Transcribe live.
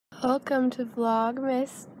Welcome to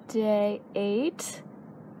Vlogmas Day 8.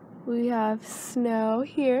 We have snow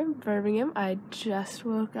here in Birmingham. I just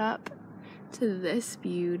woke up to this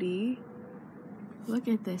beauty. Look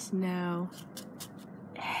at this snow.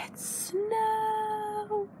 It's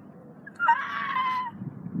snow! Ah!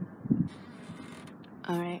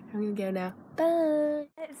 Alright, I'm gonna go now. Bye!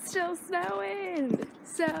 It's still snowing!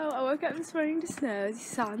 So, I woke up this morning to snow, as you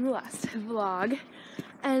saw in the last vlog.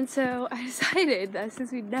 And so I decided that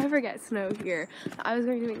since we never get snow here, I was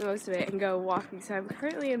going to make the most of it and go walking. So I'm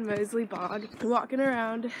currently in Moseley Bog, walking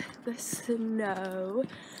around the snow.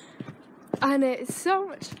 And it's so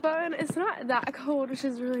much fun. It's not that cold, which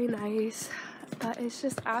is really nice. But it's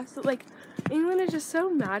just absolutely, like, England is just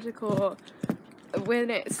so magical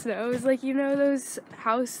when it snows. Like, you know those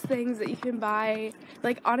house things that you can buy?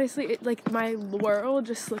 Like, honestly, like, my world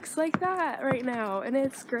just looks like that right now. And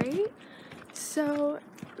it's great. So,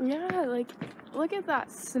 yeah, like, look at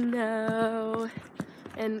that snow,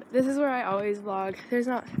 and this is where I always vlog. There's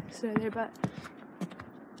not snow there, but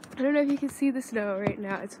I don't know if you can see the snow right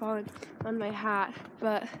now. It's falling on my hat,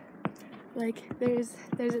 but, like, there's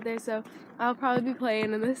it there, so I'll probably be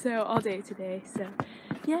playing in the snow all day today, so,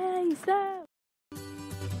 yay, snow!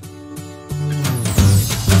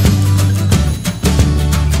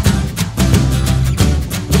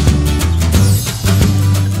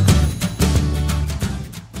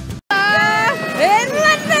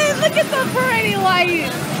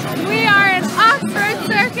 We are in Oxford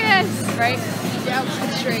Circus, right? Yep,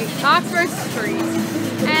 straight. Oxford Street.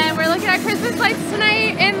 And we're looking at Christmas lights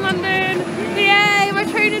tonight in London. Yay, my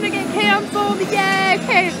train didn't get cancelled. Yay,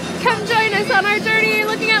 okay, come join us on our journey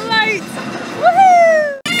looking at lights.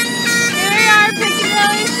 Woohoo! Here we are,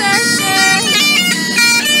 Piccadilly Circus.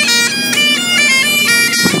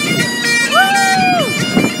 Woo!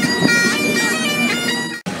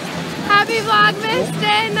 Happy Vlogmas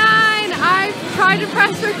Day 9! I tried to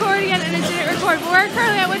press record again and it didn't record, but we're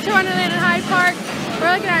currently at Winter Wonderland in Hyde Park.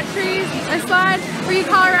 We're looking at trees, a slide for you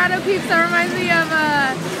Colorado peeps that reminds me of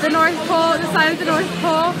the North Pole, the side of the North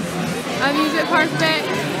Pole, amusement park bit.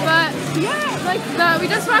 But yeah, like we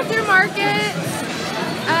just walked through market,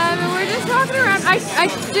 and we're just walking around. I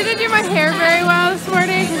didn't do my hair very well this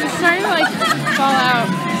morning because it's starting to like fall out.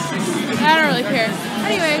 I don't really care.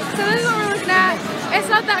 Anyway, so this is what we're looking at. It's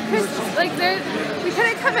not that Christmas, like we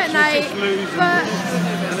couldn't come at night, but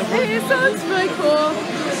it sounds really cool.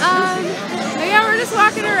 But yeah, we're just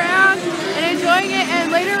walking around and enjoying it,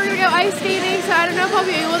 and later we're gonna go ice skating, so I don't know if I'll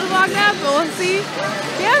be able to vlog that, but we'll see.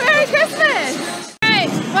 Yeah, Merry Christmas! Alright,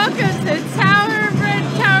 welcome to Tower of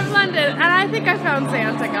London, and I think I found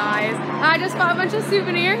Santa, guys. I just bought a bunch of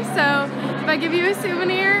souvenirs, so if I give you a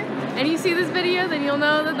souvenir and you see this video, then you'll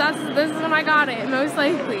know that this is when I got it, most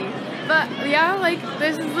likely. But yeah, like,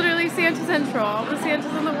 this is literally Santa Central. All the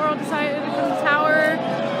Santas in the world decided to come to the Tower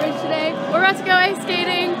Bridge today. We're about to go ice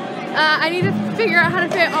skating. I need to figure out how to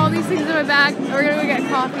fit all these things in my bag. We're gonna go get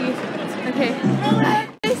coffee. Okay.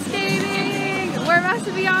 Ice skating! We're about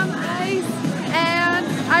to be on the ice, and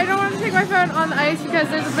I don't want to take my phone on the ice because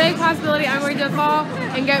there's a big possibility I'm going to fall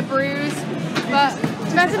and get bruised. But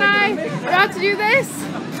Beth and I are about to do this.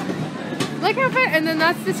 Look how fun! And then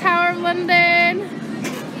that's the Tower of London.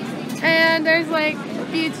 And there's like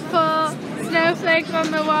beautiful snowflakes on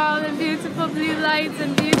the wall and beautiful blue lights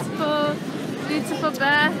and beautiful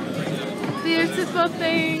Beth, beautiful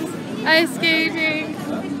things, ice skating.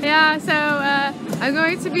 Yeah, so I'm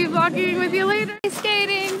going to be vlogging with you later. Ice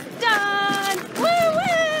skating done! Woo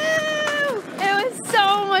woo! It was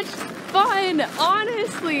so much fun,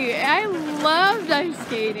 honestly. I loved ice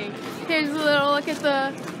skating. Here's a little look at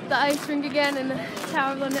the ice rink again in the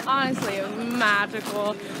Tower of London. Honestly, it was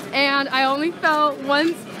magical. And I only fell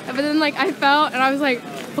once, but then like I fell and I was like,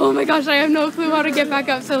 oh my gosh, I have no clue how to get back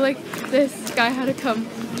up. So like this guy had to come.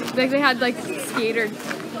 Like they had like skater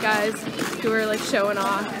guys who were like showing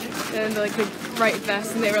off and like the bright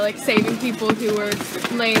vests, and they were like saving people who were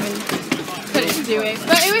lame and couldn't do it.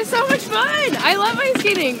 But it was so much fun. I love ice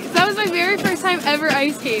skating. That was my very first time ever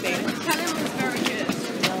ice skating. Heather was very good.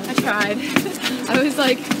 I tried. I was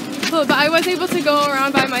like, oh, but I was able to go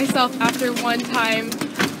around by myself after one time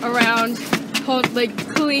around, like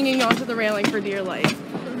clinging onto the railing for dear life,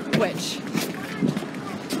 which,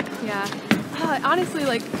 yeah, honestly,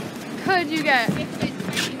 like, could you get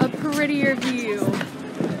a prettier view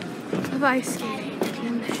of ice skating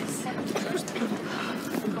than this?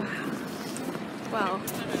 Wow. Well,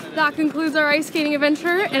 that concludes our ice skating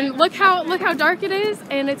adventure, and look how dark it is,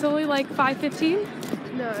 and it's only like 5:15.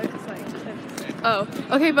 No, it's like. Oh,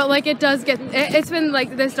 okay, but like it does get, it's been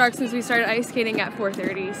like this dark since we started ice skating at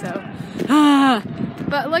 4:30, so.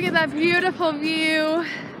 But look at that beautiful view.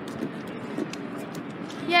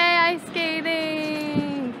 ice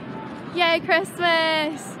skating. Yay,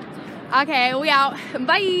 Christmas. Okay, we out.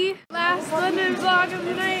 Bye. Last London vlog of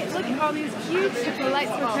the night. Look at all these beautiful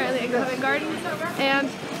lights from Charlie and Covent Garden. And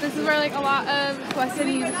this is where like a lot of West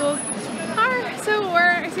End musicals are. So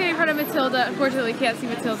we're standing in front of Matilda. Unfortunately, can't see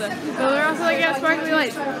Matilda. But we're also looking at sparkly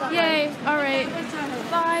lights. Yay. Alright.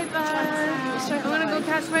 Bye bye. I'm gonna go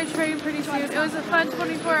catch my train pretty soon. It was a fun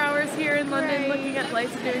 24 hours here in London looking at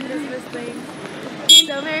lights and doing Christmas things.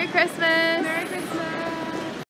 So Merry Christmas. Merry Christmas.